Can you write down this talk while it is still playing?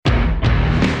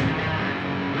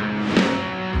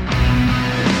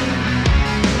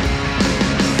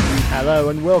Hello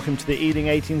and welcome to the Ealing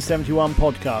 1871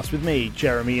 podcast with me,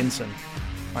 Jeremy Inson.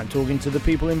 I'm talking to the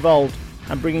people involved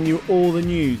and bringing you all the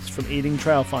news from Ealing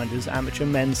Trailfinders Amateur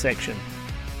Men's Section.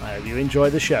 I hope you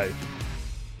enjoy the show.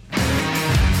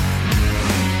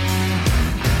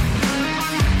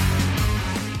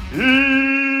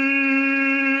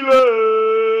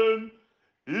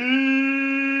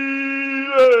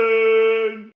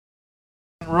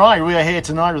 Right, we are here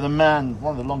tonight with a man,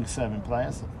 one of the longest serving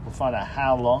players. We'll find out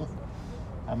how long.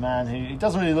 A man who, he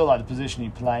doesn't really look like the position he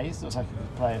plays. Looks like he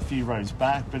could play a few rows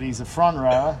back, but he's a front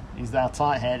rower. He's our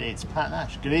tight head. It's Pat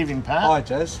Nash. Good evening, Pat. Hi,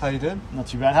 Jez. How you doing? Not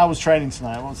too bad. How was training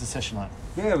tonight? What was the session like?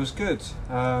 Yeah, it was good.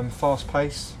 Fast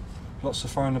pace, lots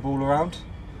of throwing the ball around.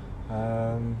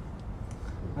 And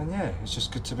yeah, it's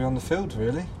just good to be on the field,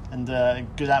 really. And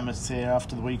good atmosphere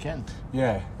after the weekend.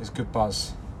 Yeah, it's good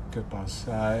buzz. Good buzz.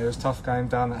 It was a tough game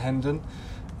down at Hendon.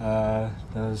 There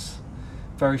was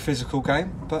a very physical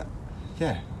game, but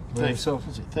yeah.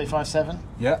 35-7?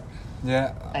 Yeah.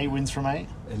 8 wins from 8?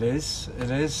 It is.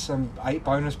 8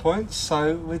 bonus points,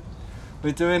 so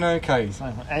we're doing okay.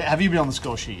 Have you been on the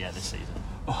score sheet yet this season?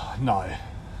 Oh, no.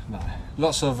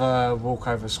 Lots of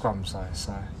walkover scrums though,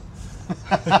 so...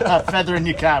 Feather in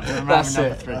your cap for number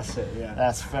 3. That's it, yeah.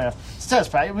 That's fair. So tell us,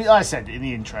 Pat, I said in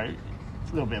the intro, a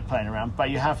little bit of playing around,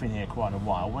 but you have been here quite a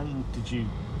while. When did you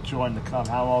join the club?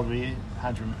 How old were you?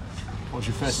 What was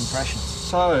your first impressions?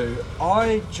 So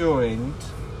I joined,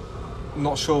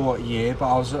 not sure what year,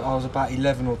 but I was about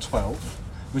 11 or 12,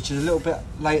 which is a little bit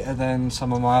later than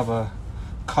some of my other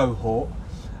cohort.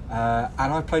 And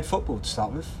I played football to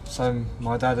start with. So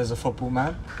my dad is a football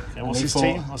man. Yeah, what's his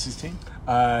team?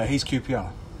 He's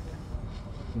QPR.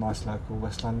 Nice local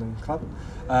West London club.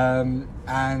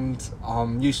 And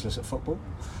I'm useless at football.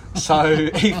 So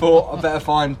he thought I'd better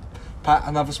find Pat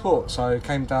another sport. So I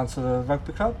came down to the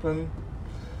rugby club and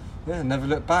yeah, never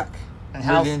looked back. And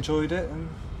really enjoyed it, and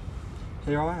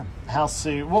here I am. How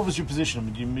soon? What was your position?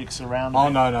 Did you mix around? Oh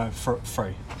no,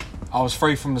 free. I was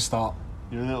free from the start.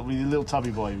 You're a little tubby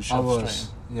boy who was shoved straight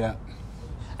in. Yeah.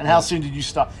 And how soon did you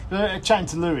start? Chatting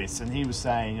to Lewis, and he was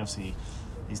saying obviously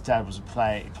his dad was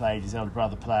he played, his elder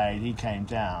brother played, he came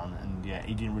down, and yeah,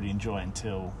 he didn't really enjoy it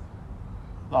until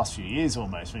last few years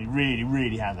almost, when he really,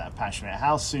 really had that passion.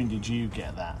 How soon did you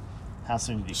get that? How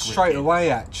soon did you quit? Straight away,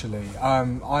 actually.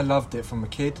 I loved it from a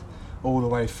kid all the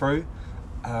way through.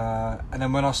 And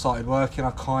then when I started working,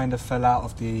 I kind of fell out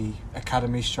of the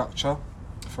academy structure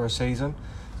for a season.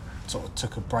 Sort of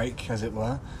took a break, as it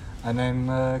were. And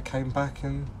then came back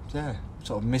and, yeah,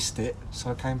 sort of missed it. So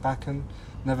I came back and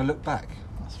never looked back.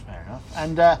 That's fair enough.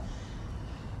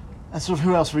 And sort of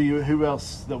who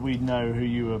else that we know who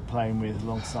you were playing with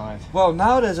alongside? Well,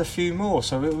 now there's a few more,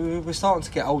 so we're starting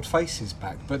to get old faces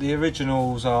back. But the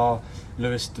originals are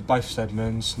Lewis, both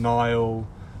Stedmans, Niall,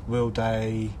 Will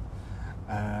Day,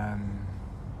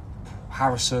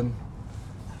 Harrison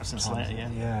Slater, yeah.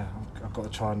 Yeah, I've got to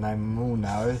try and name them all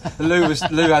now. Lou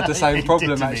had the same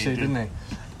problem, didn't he?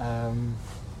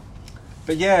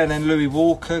 But yeah, and then Louis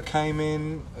Walker came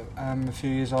in a few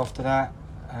years after that.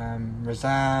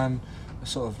 Razan,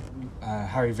 sort of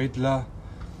Harry Vidler,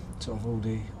 sort of all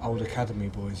the old academy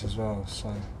boys as well.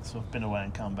 So sort of been away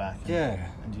and come back. Yeah.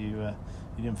 And you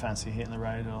didn't fancy hitting the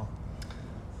road or?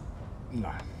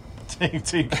 No.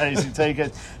 Too crazy.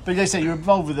 But they say you were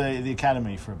involved with the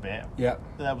academy for a bit. Yeah.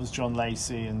 That was John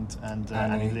Lacey and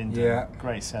Annie Linden. Yeah.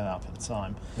 Great setup at the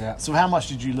time. Yeah. So how much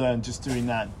did you learn just doing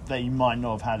that you might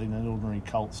not have had in an ordinary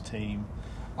Colts team?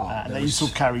 That you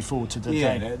sort of carry forward to the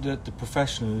day? Yeah, the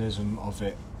professionalism of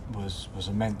it was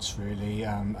immense, really,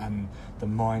 and the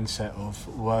mindset of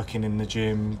working in the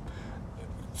gym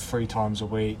 3 times a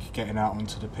week, getting out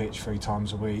onto the pitch 3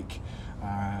 times a week,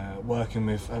 working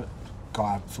with a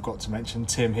guy I forgot to mention,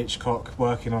 Tim Hitchcock,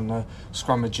 working on the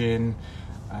scrummaging,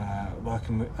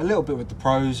 working a little bit with the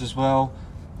pros as well.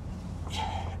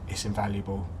 Yeah, it's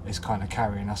invaluable. It's kind of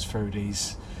carrying us through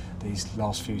these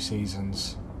last few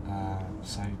seasons.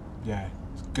 So yeah,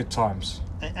 good times.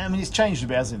 I mean, it's changed a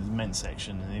bit, hasn't it, the men's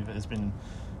section? There's been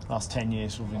last 10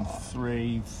 years, we've been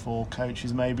 3-4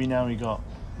 coaches maybe. Now we've got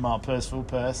Mark Percival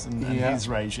and his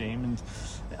regime, and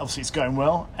obviously it's going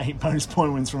well. 8 bonus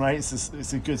point wins from 8.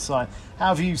 It's a good sign. How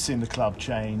have you seen the club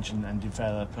change and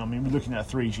develop? I mean, we're looking at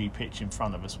a 3G pitch in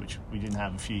front of us, which we didn't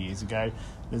have a few years ago.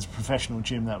 There's a professional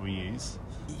gym that we use.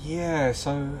 Yeah,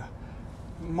 so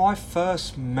my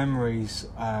first memories,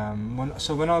 when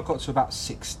I got to about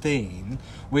 16,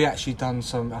 we actually done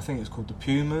some, I think it was called the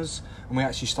Pumas, and we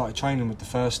actually started training with the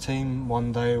first team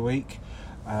 1 day a week.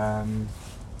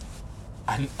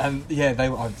 And yeah, I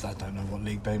don't know what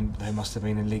league they must have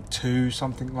been in, League 2,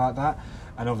 something like that.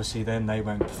 And obviously then they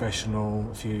went professional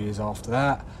a few years after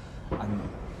that, and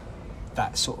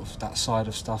that side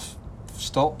of stuff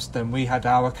stopped. Then we had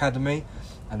our academy,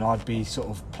 and I'd be sort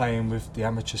of playing with the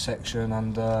amateur section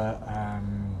under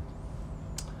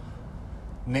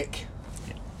Nick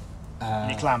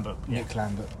Lambert. Nick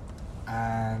Lambert,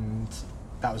 and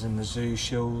that was in the Zoo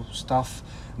Shield stuff.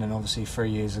 And then obviously 3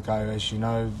 years ago, as you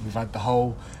know, we've had the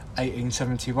whole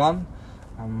 1871,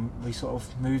 and we sort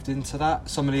of moved into that.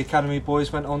 Some of the academy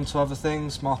boys went on to other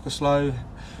things. Marcus Lowe,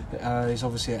 he's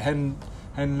obviously at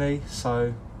Henley,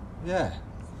 so yeah,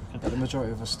 but the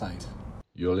majority of us stayed.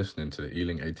 You're listening to the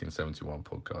Ealing 1871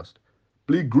 podcast.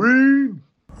 Bleed green!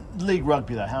 League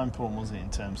rugby, though, how important was it in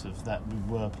terms of that we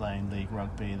were playing league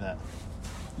rugby, that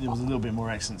there was a little bit more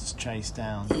excellence to chase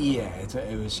down? Yeah,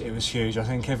 it was huge. I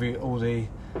think all the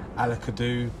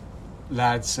Alakadu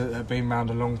lads that have been around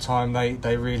a long time,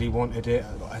 they really wanted it.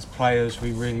 As players,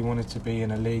 we really wanted to be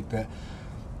in a league that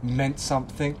meant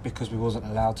something, because we wasn't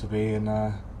allowed to be in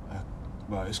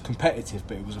well, it was competitive,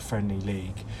 but it was a friendly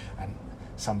league, and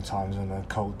sometimes on a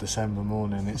cold December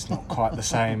morning it's not quite the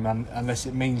same unless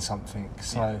it means something.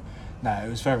 So no, it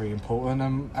was very important,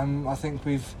 and I think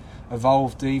we've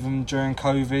evolved even during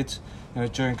COVID. You know,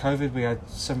 during COVID we had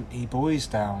 70 boys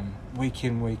down week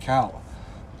in, week out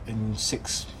in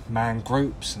 6-man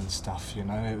groups and stuff. You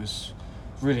know, it was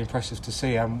really impressive to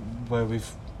see where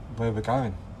we're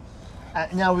going.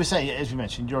 Now we say, as you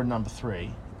mentioned, you're number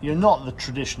 3. You're not the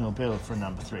traditional build for a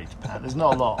number 3 to Pat. There's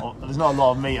not a lot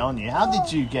of meat on you. How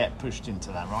did you get pushed into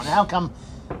that, Ryan? How come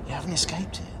you haven't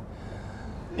escaped it?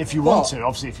 If you want to,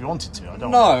 obviously, if you wanted to.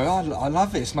 I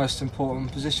love it. It's the most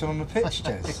important position on the pitch,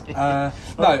 Jez.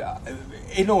 No,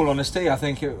 in all honesty, I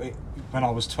think when I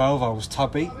was 12, I was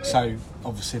tubby. So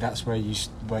obviously that's where you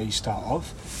start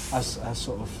off as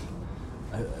sort of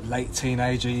a late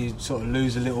teenager. You sort of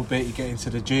lose a little bit. You get into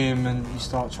the gym and you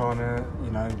start trying to,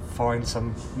 find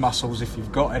some muscles if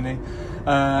you've got any.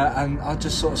 And I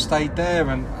just sort of stayed there,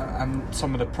 and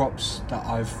some of the props that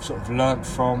I've sort of learnt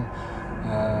from.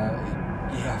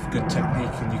 You have good technique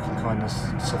and you can kind of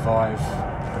survive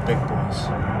the big boys.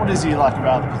 What is it you like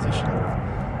about the position?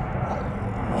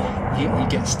 You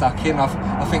get stuck in.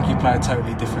 I think you play a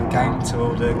totally different game to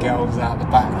all the girls out the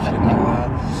back.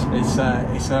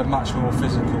 It's a much more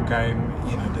physical game.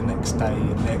 The next day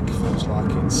your neck feels like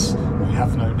you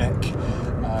have no neck.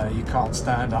 You can't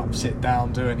stand up, sit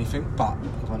down, do anything, but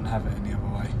you wouldn't have it any other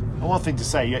way. And one thing to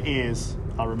say, your ears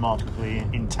are remarkably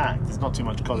intact. There's not too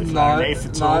much cauliflower leaf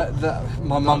at all.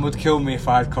 My mum would kill me if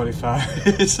I had cauliflower.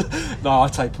 No, I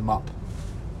tape them up.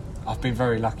 I've been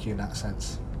very lucky in that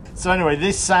sense. So anyway,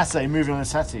 this Saturday, moving on to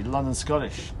Saturday, London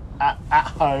Scottish at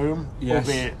home, yes,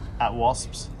 albeit at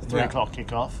Wasps, 3 o'clock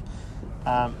kickoff.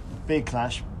 Big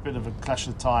clash, bit of a clash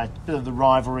of the tide, bit of the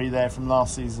rivalry there from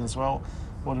last season as well.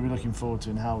 What are we looking forward to,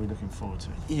 and how are we looking forward to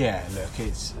it? Yeah, look,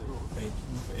 it's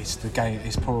the game.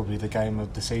 It's probably the game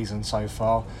of the season so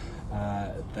far.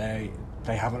 They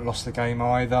haven't lost the game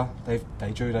either.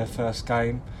 They drew their first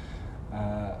game.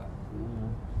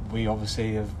 We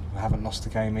obviously haven't lost the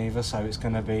game either. So it's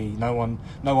going to be no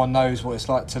one knows what it's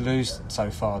like to lose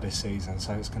so far this season.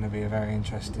 So it's going to be a very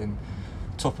interesting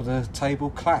top of the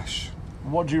table clash.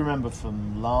 What do you remember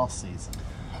from last season?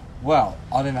 Well,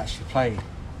 I didn't actually play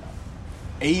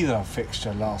either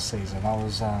fixture last season. I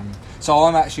was so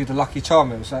I'm actually the lucky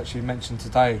charm. It was actually mentioned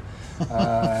today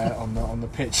on the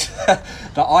pitch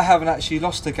that I haven't actually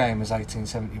lost a game as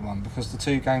 1871, because the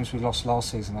 2 games we lost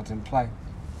last season I didn't play.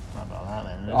 How about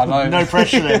that then? I know. No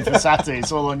pressure then for Saturday.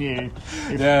 It's all on you.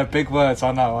 Yeah, big words.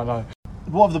 I know.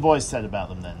 What have the boys said about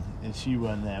them then? If you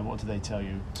weren't there, what did they tell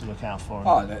you to look out for?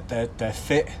 Oh, they're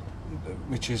fit,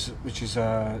 which is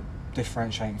a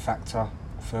differentiating factor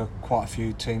for quite a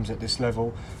few teams at this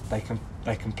level. They can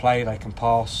play, they can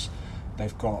pass.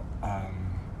 They've got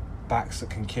backs that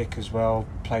can kick as well,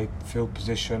 play field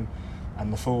position,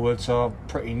 and the forwards are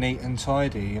pretty neat and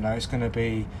tidy. It's going to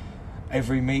be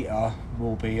every metre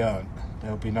will be earned.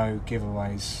 There'll be no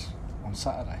giveaways on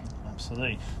Saturday.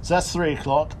 Absolutely. So that's 3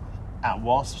 o'clock at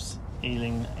Wasps,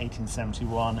 Ealing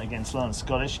 1871 against London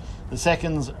Scottish. The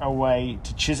seconds are away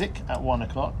to Chiswick at 1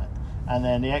 o'clock, and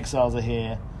then the Exiles are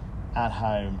here at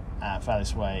home at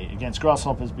Vallis Way against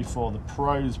Grasshoppers before the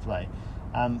pros play.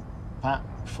 Pat,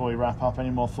 before we wrap up, any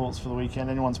more thoughts for the weekend?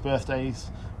 Anyone's birthdays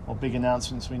or big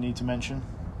announcements we need to mention?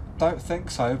 Don't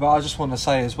think so, but I just want to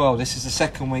say as well, this is the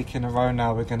second week in a row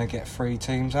now we're going to get 3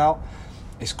 teams out.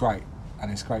 It's great,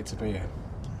 and it's great to be here.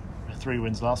 3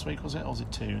 wins last week, was it? Or was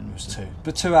it 2? It was 2.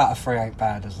 But 2 out of 3 ain't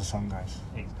bad, as the song goes.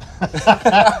 Do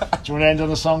you want to end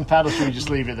on a song, Pat, or should we just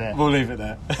leave it there? We'll leave it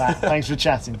there. Pat, thanks for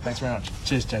chatting. Thanks very much.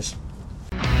 Cheers, Jez.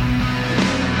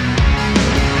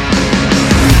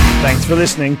 Thanks for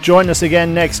listening. Join us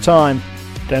again next time.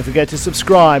 Don't forget to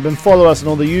subscribe and follow us on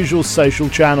all the usual social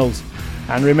channels.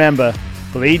 And remember,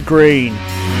 bleed green.